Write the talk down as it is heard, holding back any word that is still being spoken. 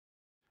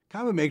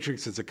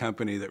CombiMatrix is a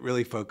company that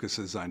really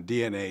focuses on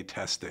DNA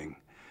testing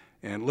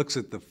and looks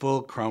at the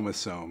full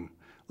chromosome,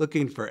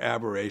 looking for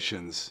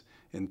aberrations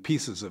in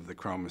pieces of the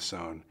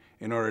chromosome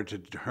in order to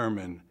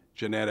determine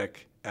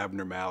genetic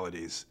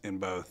abnormalities in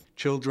both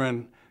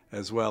children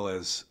as well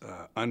as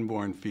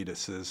unborn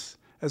fetuses,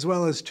 as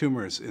well as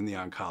tumors in the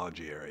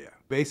oncology area.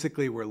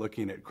 Basically, we're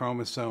looking at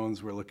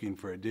chromosomes, we're looking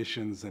for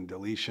additions and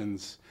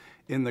deletions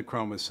in the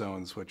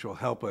chromosomes, which will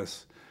help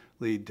us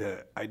lead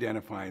to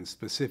identifying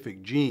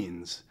specific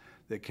genes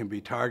that can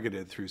be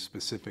targeted through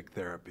specific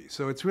therapy.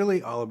 So it's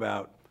really all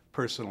about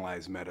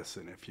personalized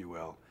medicine, if you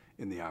will,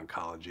 in the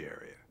oncology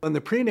area. In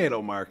the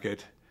prenatal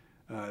market,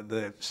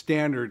 the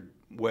standard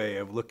way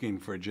of looking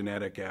for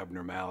genetic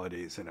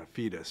abnormalities in a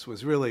fetus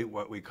was really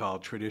what we call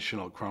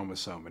traditional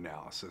chromosome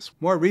analysis.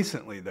 More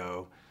recently,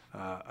 though,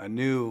 a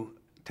new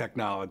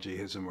technology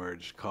has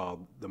emerged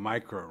called the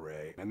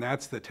microarray, and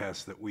that's the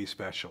test that we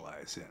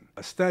specialize in.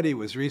 A study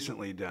was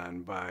recently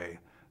done by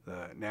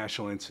the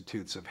National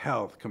Institutes of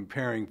Health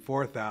comparing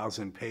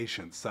 4,000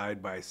 patients side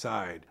by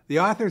side. The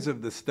authors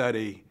of the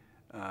study,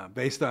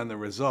 based on the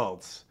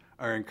results,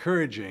 are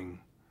encouraging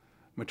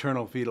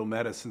maternal fetal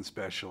medicine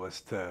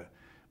specialists to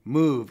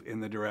move in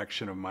the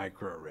direction of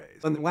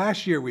microarrays. And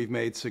last year, we've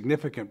made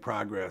significant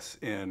progress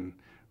in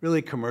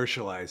really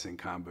commercializing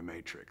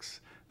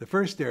CombiMatrix. The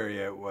first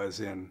area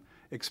was in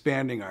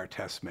expanding our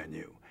test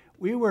menu.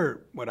 We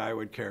were what I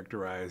would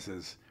characterize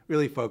as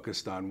really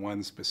focused on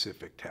one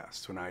specific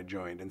test when I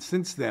joined. And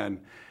since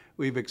then,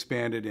 we've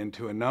expanded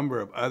into a number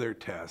of other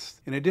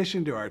tests. In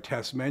addition to our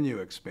test menu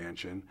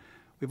expansion,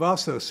 we've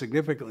also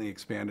significantly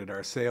expanded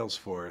our sales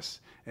force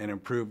and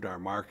improved our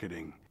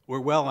marketing. We're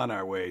well on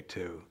our way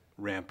to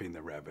ramping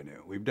the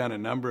revenue. We've done a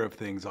number of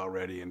things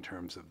already in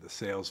terms of the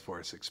sales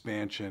force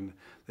expansion,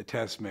 the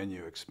test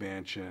menu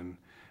expansion.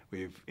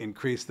 We've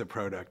increased the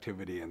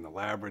productivity in the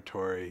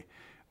laboratory.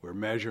 We're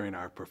measuring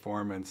our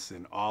performance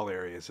in all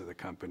areas of the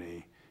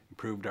company,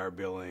 improved our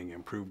billing,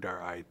 improved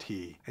our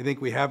IT. I think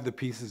we have the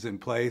pieces in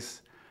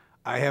place.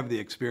 I have the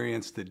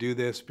experience to do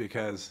this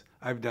because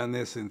I've done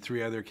this in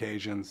 3 other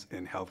occasions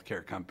in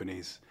healthcare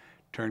companies,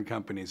 turned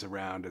companies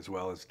around as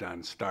well as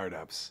done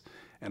startups.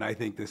 And I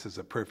think this is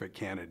a perfect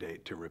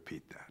candidate to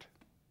repeat that.